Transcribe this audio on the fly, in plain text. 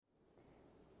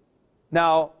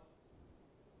Now,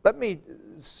 let me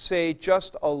say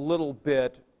just a little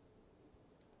bit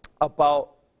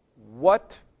about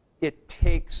what it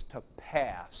takes to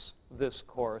pass this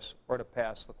course or to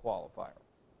pass the qualifier.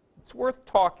 It's worth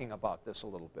talking about this a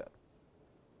little bit.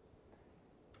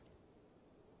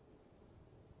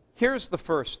 Here's the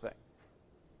first thing.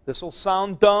 This will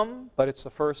sound dumb, but it's the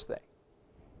first thing.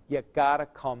 You gotta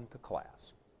come to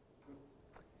class.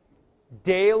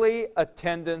 Daily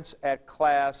attendance at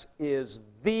class is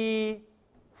the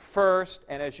first,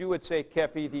 and as you would say,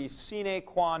 Kefi, the sine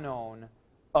qua non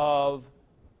of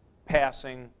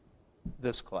passing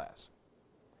this class.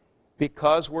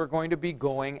 Because we're going to be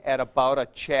going at about a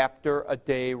chapter a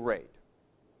day rate.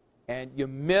 And you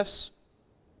miss,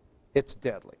 it's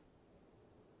deadly.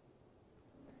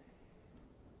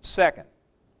 Second,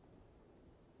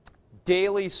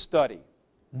 daily study.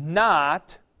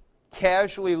 Not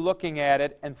casually looking at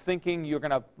it and thinking you're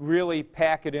going to really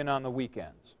pack it in on the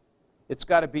weekends. It's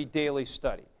got to be daily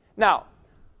study. Now,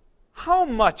 how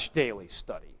much daily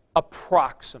study?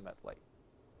 Approximately.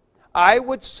 I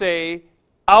would say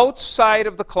outside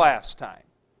of the class time,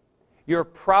 you're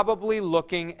probably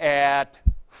looking at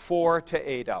 4 to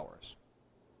 8 hours.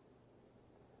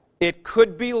 It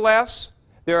could be less.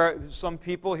 There are some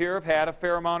people here have had a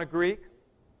fair amount of Greek.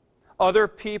 Other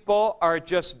people are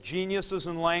just geniuses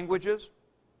in languages.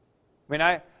 I mean,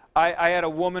 I had a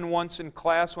woman once in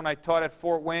class when I taught at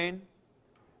Fort Wayne.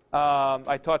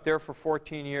 I taught there for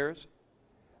 14 years.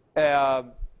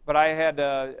 But I had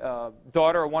a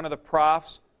daughter of one of the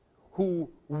profs who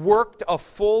worked a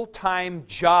full-time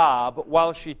job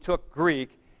while she took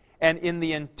Greek, and in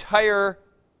the entire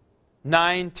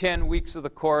 9-10 weeks of the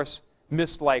course,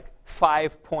 missed like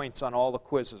 5 points on all the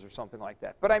quizzes or something like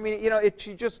that. But I mean,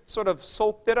 she just sort of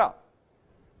soaked it up.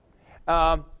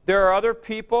 There are other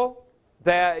people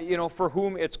that, for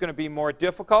whom it's going to be more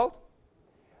difficult,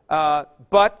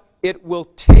 but it will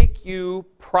take you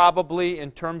probably,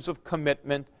 in terms of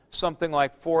commitment, something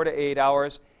like 4 to 8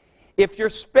 hours. If you're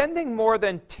spending more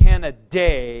than 10 a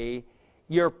day,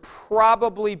 you're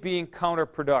probably being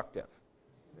counterproductive.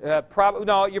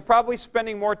 No, you're probably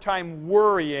spending more time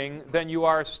worrying than you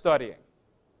are studying.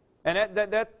 And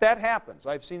that happens.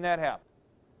 I've seen that happen.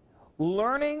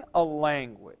 Learning a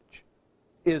language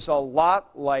is a lot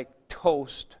like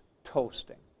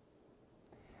toasting.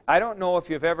 I don't know if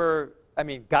you've ever,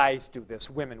 guys do this.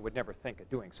 Women would never think of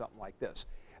doing something like this.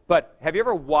 But have you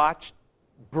ever watched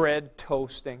bread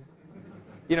toasting?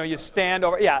 You stand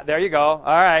over, yeah, there you go, all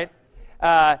right.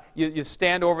 You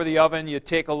stand over the oven, you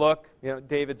take a look.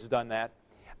 David's done that.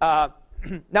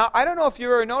 Now, I don't know if you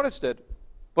ever noticed it,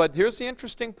 but here's the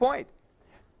interesting point.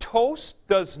 Toast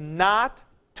does not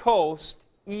toast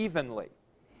evenly.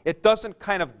 It doesn't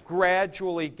kind of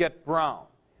gradually get brown.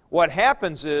 What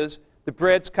happens is the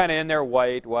bread's kind of in there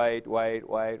white, brown,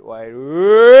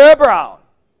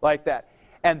 like that.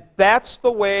 And that's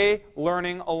the way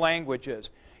learning a language is.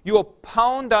 You will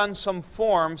pound on some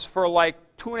forms for like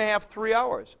 2.5, 3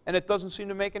 hours, and it doesn't seem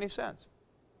to make any sense.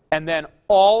 And then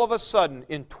all of a sudden,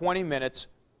 in 20 minutes,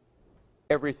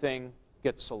 everything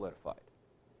gets solidified.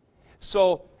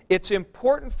 So it's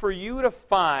important for you to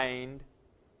find,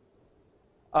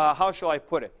 how shall I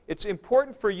put it? It's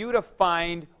important for you to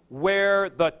find where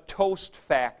the toast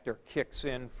factor kicks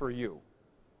in for you.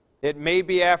 It may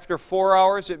be after 4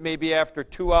 hours, it may be after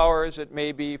 2 hours, it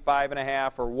may be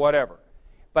 5.5 or whatever.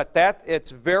 But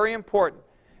it's very important,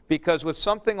 because with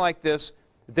something like this,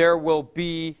 there will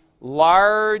be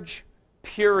large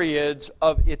periods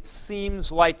of it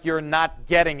seems like you're not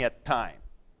getting it time.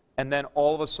 And then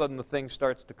all of a sudden the thing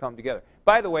starts to come together.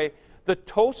 By the way, the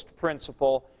toast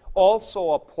principle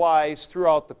also applies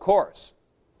throughout the course.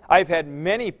 I've had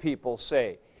many people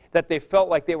say that they felt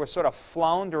like they were sort of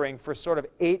floundering for sort of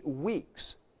 8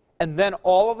 weeks. And then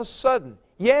all of a sudden,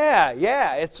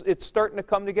 it's starting to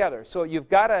come together. So you've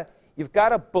got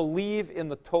to believe in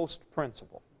the toast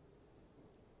principle.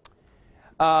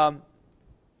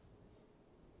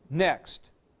 Next,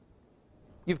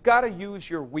 you've got to use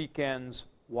your weekends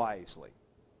wisely.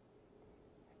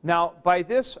 Now, by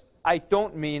this, I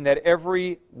don't mean that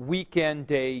every weekend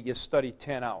day you study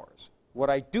 10 hours.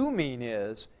 What I do mean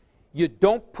is you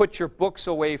don't put your books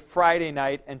away Friday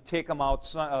night and take them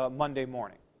out Monday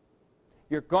morning.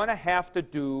 You're going to have to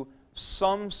do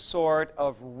some sort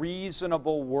of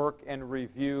reasonable work and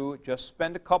review. Just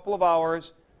spend a couple of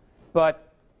hours,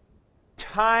 but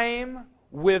time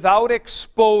without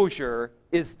exposure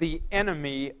is the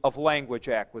enemy of language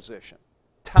acquisition.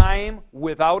 Time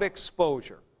without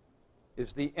exposure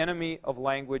is the enemy of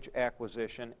language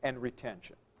acquisition and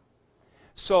retention.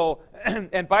 So,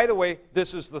 and by the way,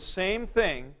 this is the same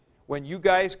thing when you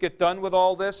guys get done with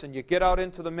all this and you get out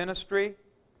into the ministry,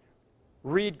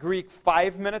 read Greek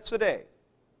 5 minutes a day.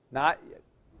 Not.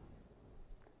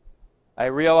 I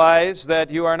realize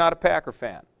that you are not a Packer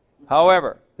fan.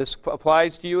 However, this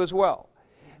applies to you as well.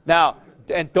 Now,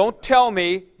 and don't tell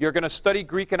me you're going to study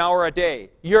Greek an hour a day.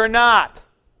 You're not.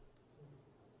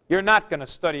 You're not going to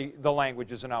study the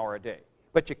languages an hour a day.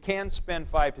 But you can spend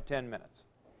 5 to 10 minutes.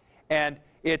 And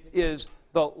it is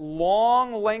the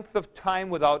long length of time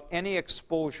without any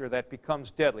exposure that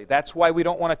becomes deadly. That's why we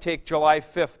don't want to take July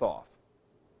 5th off.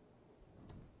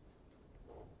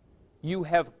 You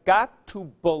have got to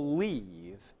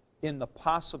believe in the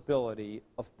possibility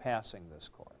of passing this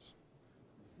course.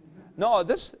 No,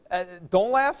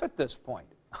 don't laugh at this point.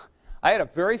 I had a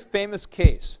very famous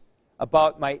case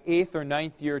about my 8th or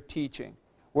 9th year teaching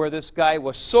where this guy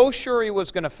was so sure he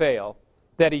was going to fail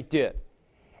that he did.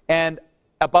 And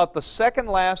about the second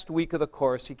last week of the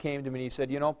course, he came to me and he said,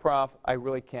 you know, Prof, I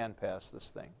really can pass this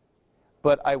thing.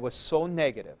 But I was so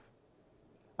negative.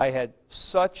 I had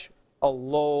such a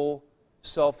low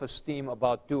self-esteem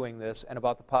about doing this and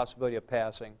about the possibility of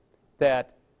passing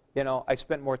that, you know, I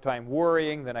spent more time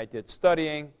worrying than I did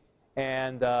studying,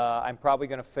 and I'm probably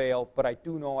going to fail, but I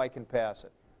do know I can pass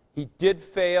it. He did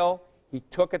fail. He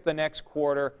took it the next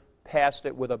quarter, passed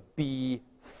it with a B,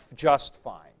 just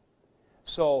fine.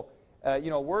 So,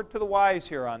 word to the wise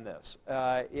here on this.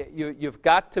 You've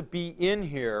got to be in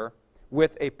here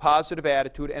with a positive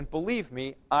attitude, and believe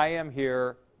me, I am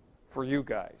here for you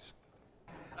guys.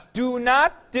 Do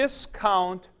not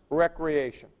discount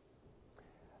recreation.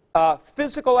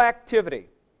 Physical activity.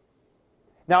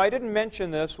 Now, I didn't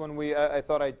mention this when I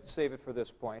thought I'd save it for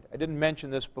this point. I didn't mention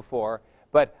this before,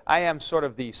 but I am sort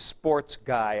of the sports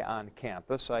guy on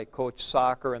campus. I coach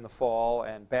soccer in the fall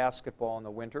and basketball in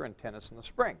the winter and tennis in the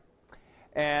spring.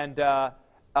 And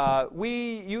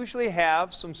we usually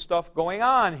have some stuff going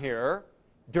on here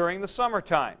during the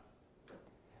summertime.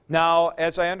 Now,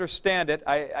 as I understand it,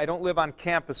 I don't live on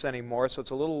campus anymore, so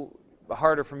it's a little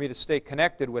harder for me to stay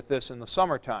connected with this in the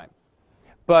summertime.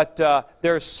 But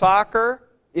there's soccer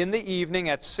in the evening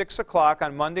at 6 o'clock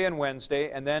on Monday and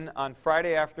Wednesday, and then on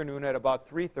Friday afternoon at about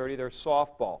 3:30, there's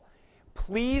softball.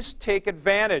 Please take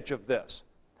advantage of this.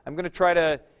 I'm going to try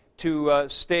to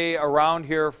stay around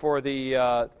here for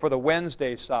the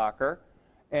Wednesday soccer.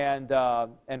 And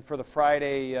for the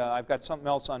Friday, I've got something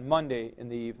else on Monday in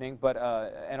the evening, but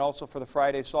and also for the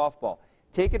Friday softball.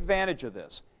 Take advantage of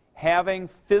this. Having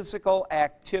physical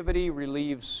activity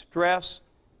relieves stress,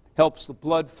 helps the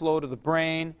blood flow to the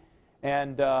brain,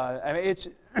 and it's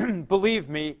believe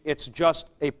me, it's just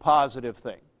a positive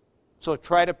thing. So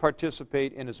try to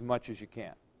participate in as much as you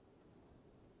can.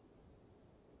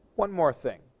 One more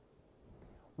thing.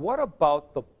 What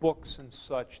about the books and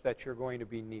such that you're going to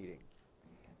be needing?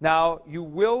 Now, you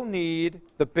will need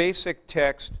the basic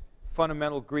text,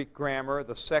 Fundamental Greek Grammar,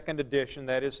 the second edition,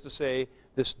 that is to say,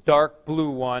 this dark blue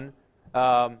one.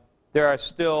 There are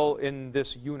still, in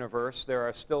this universe, there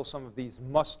are still some of these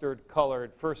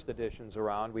mustard-colored first editions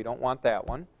around. We don't want that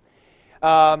one.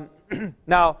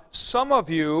 Now, some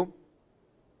of you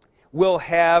will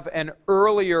have an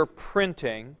earlier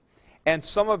printing, and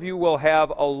some of you will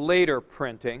have a later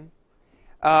printing.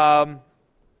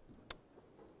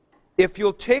 If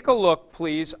you'll take a look,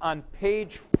 please, on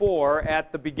page 4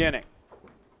 at the beginning.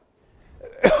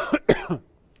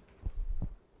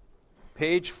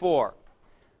 Page 4.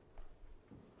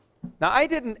 Now, I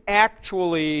didn't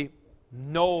actually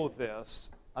know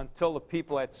this until the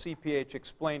people at CPH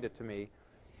explained it to me,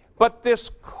 but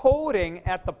this coding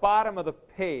at the bottom of the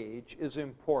page is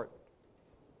important.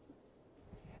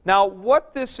 Now,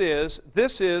 what this is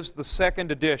the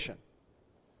second edition.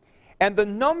 And the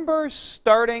numbers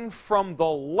starting from the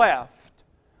left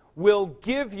will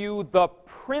give you the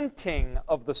printing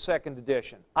of the second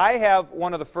edition. I have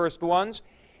one of the first ones,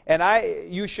 and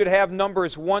you should have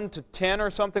numbers 1 to 10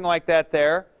 or something like that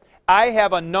there. I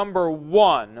have a number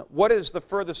 1. What is the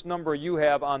furthest number you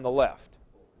have on the left?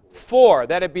 4.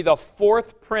 That'd be the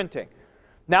 4th printing.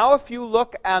 Now, if you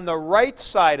look on the right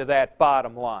side of that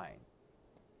bottom line,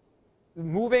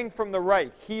 moving from the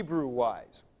right,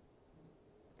 Hebrew-wise,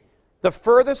 the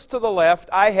furthest to the left,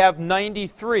 I have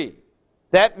 93.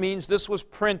 That means this was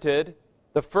printed,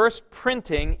 the first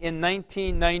printing in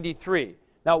 1993.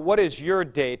 Now, what is your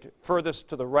date furthest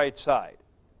to the right side?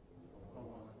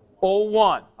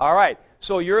 01. All right.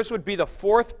 So yours would be the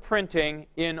 4th printing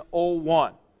in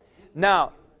 01.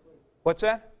 Now, what's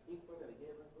that?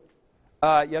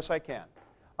 Yes, I can.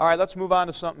 All right, let's move on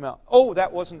to something else. Oh,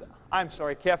 that wasn't, I'm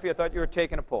sorry, Kathy, I thought you were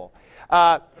taking a poll.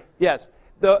 Yes.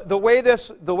 The way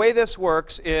this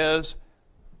works is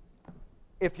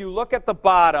if you look at the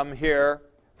bottom here,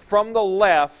 from the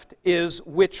left is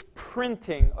which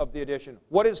printing of the edition.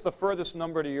 What is the furthest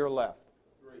number to your left?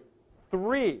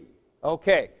 3.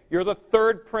 Okay, you're the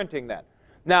third printing then.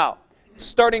 Now,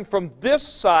 starting from this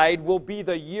side will be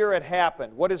the year it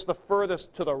happened. What is the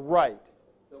furthest to the right?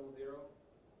 00.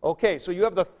 Okay, so you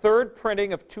have the third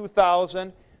printing of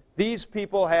 2000. These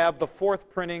people have the fourth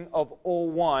printing of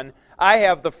 01. I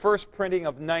have the first printing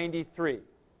of 93.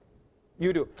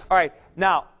 You do. All right,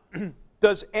 now,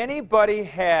 does anybody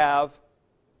have,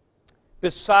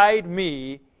 beside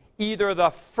me, either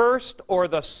the first or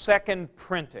the second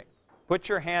printing? Put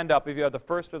your hand up if you have the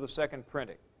first or the second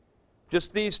printing.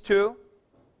 Just these two?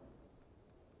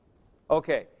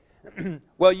 Okay.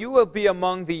 Well, you will be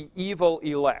among the evil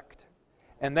elect.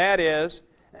 And that is,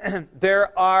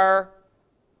 there are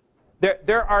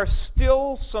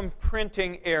still some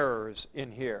printing errors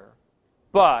in here.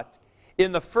 But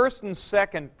in the first and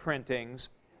second printings,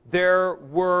 there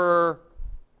were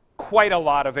quite a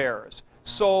lot of errors.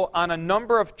 So on a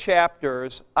number of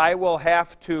chapters, I will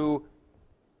have to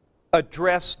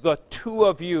address the two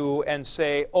of you and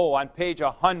say, oh, on page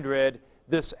 100,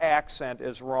 this accent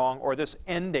is wrong, or this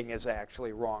ending is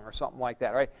actually wrong, or something like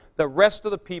that, right? The rest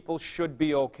of the people should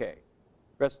be okay.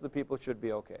 The rest of the people should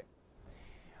be okay.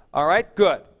 All right,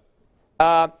 good.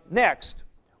 Next,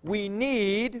 we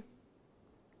need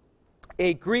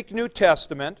a Greek New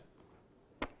Testament,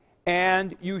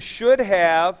 and you should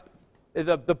have,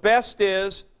 the best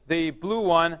is the blue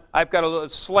one. I've got a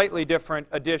slightly different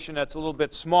edition that's a little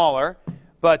bit smaller,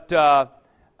 but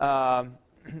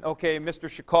okay, Mr.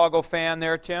 Chicago fan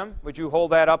there, Tim, would you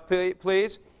hold that up,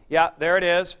 please? Yeah, there it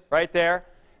is, right there.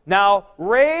 Now,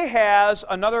 Ray has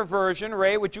another version.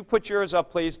 Ray, would you put yours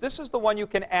up, please? This is the one you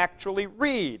can actually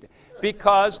read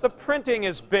because the printing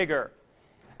is bigger.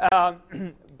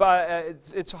 But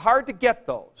it's hard to get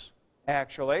those,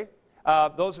 actually.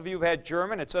 Those of you who've had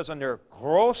German, it says on there,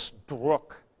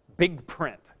 Großdruck, big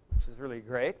print. This is really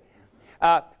great.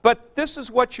 But this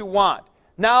is what you want.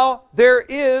 Now, there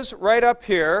is, right up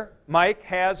here, Mike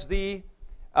has the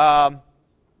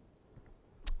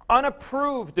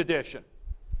unapproved edition.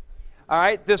 All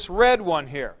right, this red one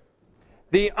here.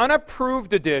 The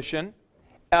unapproved edition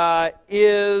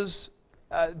is,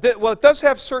 well, it does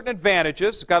have certain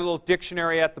advantages. It's got a little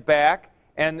dictionary at the back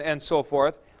and so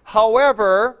forth.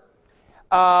 However,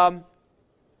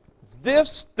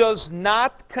 this does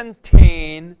not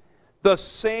contain the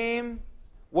same,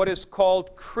 what is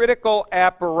called critical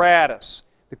apparatus.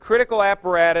 The critical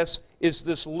apparatus is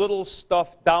this little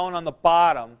stuff down on the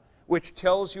bottom which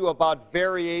tells you about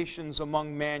variations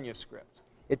among manuscripts.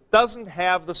 It doesn't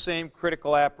have the same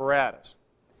critical apparatus.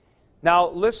 Now,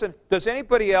 listen, does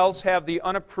anybody else have the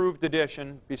unapproved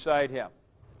edition beside him?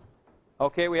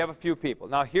 Okay, we have a few people.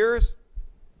 Now, here's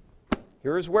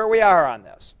where we are on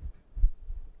this.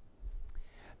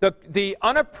 The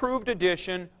unapproved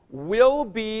edition will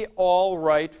be all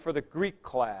right for the Greek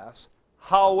class.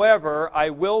 However,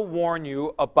 I will warn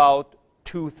you about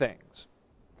two things.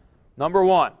 Number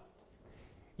one,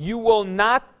 you will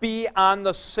not be on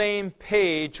the same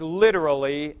page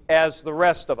literally as the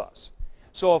rest of us.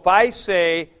 So if I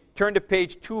say, turn to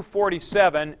page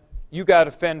 247, you got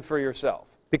to fend for yourself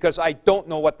because I don't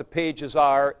know what the pages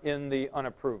are in the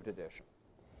unapproved edition.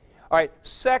 All right,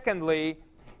 secondly,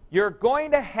 you're going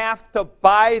to have to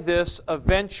buy this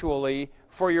eventually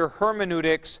for your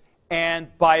hermeneutics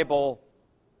and Bible,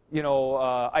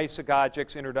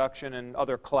 isagogics, introduction, and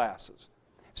other classes.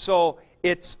 So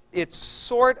it's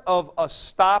sort of a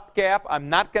stopgap. I'm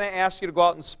not going to ask you to go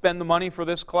out and spend the money for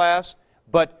this class,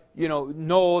 but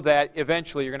know that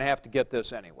eventually you're going to have to get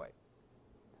this anyway.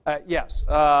 Yes.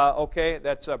 Okay.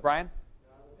 That's Brian.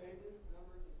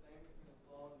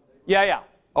 Yeah.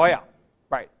 Oh yeah.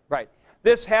 Right.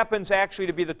 This happens actually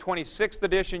to be the 26th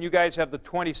edition. You guys have the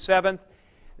 27th.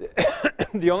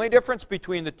 The only difference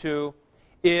between the two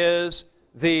is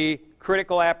the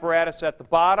critical apparatus at the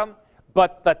bottom,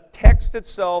 but the text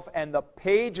itself and the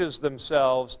pages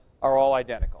themselves are all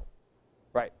identical.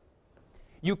 Right.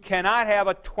 You cannot have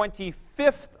a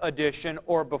 25th edition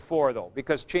or before, though,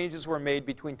 because changes were made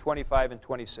between 25 and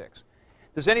 26.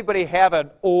 Does anybody have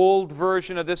an old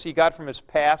version of this he got from his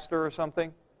pastor or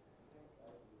something?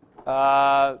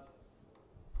 No.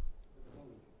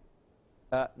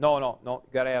 You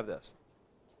got to have this.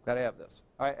 Got to have this.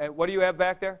 All right. And what do you have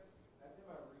back there?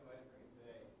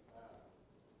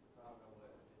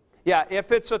 Yeah,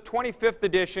 if it's a 25th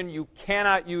edition, you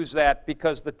cannot use that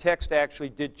because the text actually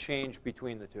did change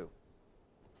between the two.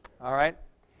 All right?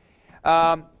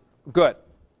 Good.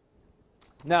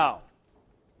 Now,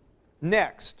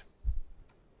 next.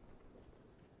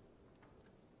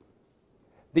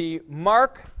 the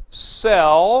Mark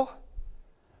Sell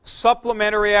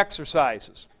supplementary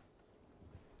exercises.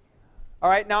 All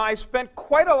right, now I spent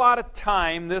quite a lot of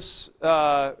time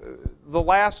the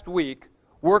last week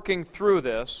working through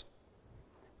this.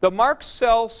 The Mark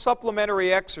Sell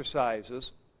supplementary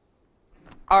exercises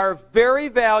are very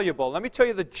valuable. Let me tell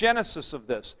you the genesis of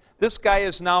this. This guy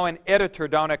is now an editor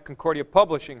down at Concordia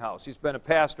Publishing House. He's been a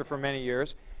pastor for many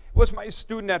years. He was my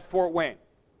student at Fort Wayne.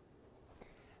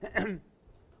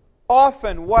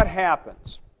 Often what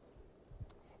happens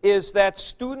is that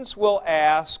students will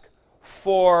ask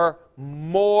for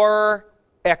more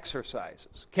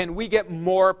exercises. Can we get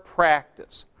more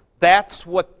practice? That's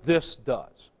what this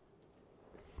does.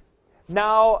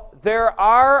 Now, there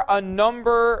are a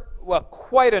number, well,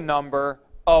 quite a number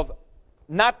of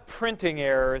not printing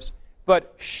errors,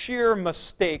 but sheer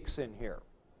mistakes in here.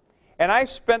 And I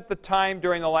spent the time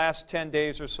during the last 10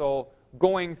 days or so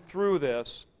going through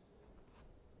this,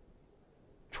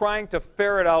 trying to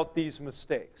ferret out these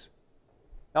mistakes.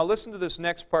 Now listen to this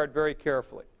next part very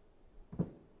carefully.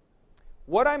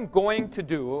 What I'm going to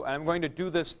do, and I'm going to do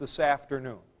this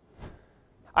afternoon,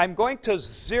 I'm going to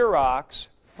Xerox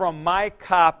from my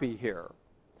copy here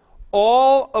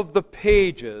all of the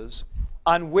pages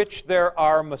on which there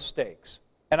are mistakes.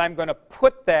 And I'm going to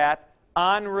put that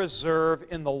on reserve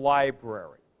in the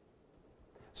library.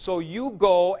 So you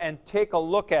go and take a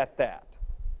look at that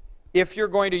if you're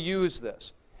going to use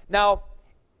this. Now,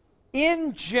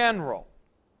 in general,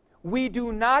 we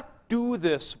do not do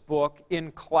this book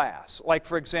in class. Like,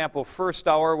 for example, first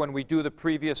hour when we do the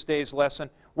previous day's lesson,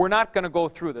 we're not going to go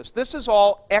through this. This is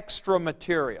all extra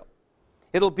material.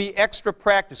 It'll be extra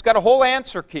practice. It's got a whole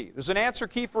answer key. There's an answer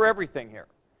key for everything here.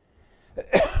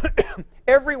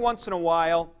 Every once in a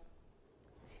while,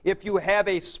 if you have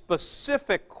a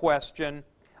specific question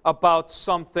about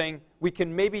something, we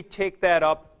can maybe take that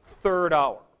up third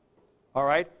hour. All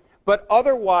right? But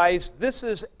otherwise, this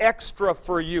is extra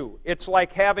for you. It's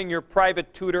like having your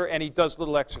private tutor and he does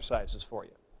little exercises for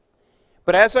you.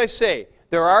 But as I say,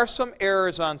 there are some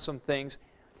errors on some things.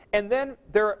 And then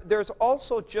there's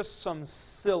also just some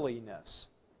silliness.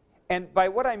 And by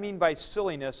what I mean by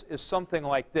silliness is something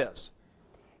like this.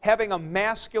 Having a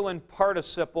masculine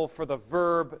participle for the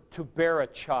verb to bear a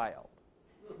child.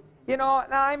 You know,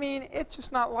 I mean, it's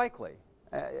just not likely.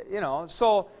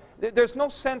 So there's no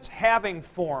sense having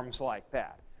forms like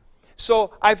that.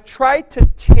 So I've tried to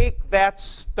take that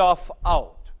stuff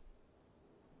out.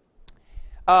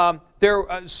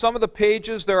 Some of the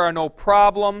pages, there are no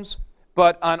problems.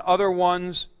 But on other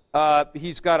ones,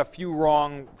 he's got a few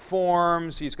wrong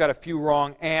forms, he's got a few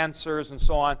wrong answers, and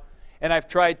so on. And I've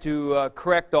tried to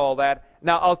correct all that.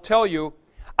 Now, I'll tell you,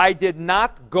 I did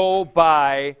not go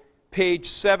by page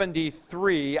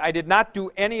 73. I did not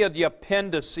do any of the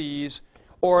appendices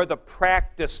or the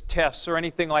practice tests or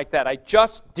anything like that. I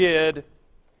just did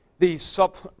the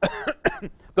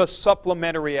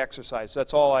supplementary exercise.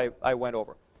 That's all I went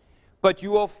over. But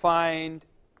you will find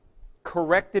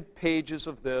corrected pages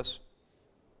of this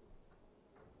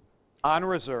on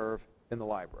reserve in the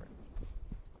library.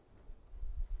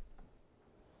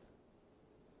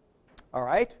 All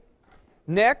right.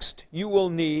 Next, you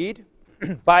will need,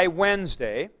 by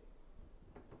Wednesday,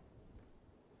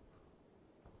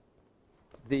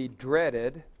 the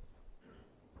dreaded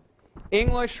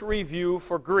English Review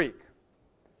for Greek.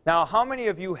 Now, how many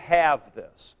of you have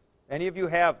this? Any of you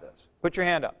have this? Put your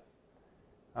hand up.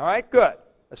 All right, good.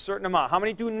 A certain amount. How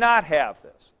many do not have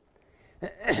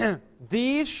this?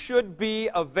 These should be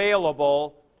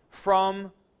available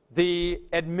from the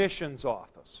admissions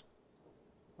office,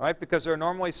 right? Because they're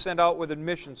normally sent out with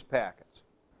admissions packets.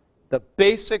 The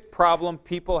basic problem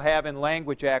people have in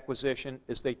language acquisition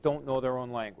is they don't know their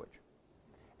own language.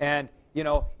 And, you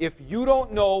know, if you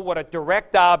don't know what a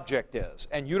direct object is,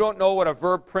 and you don't know what a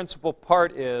verb principal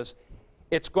part is,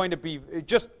 it's going to be,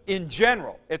 just in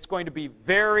general, it's going to be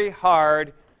very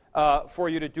hard for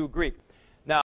you to do Greek.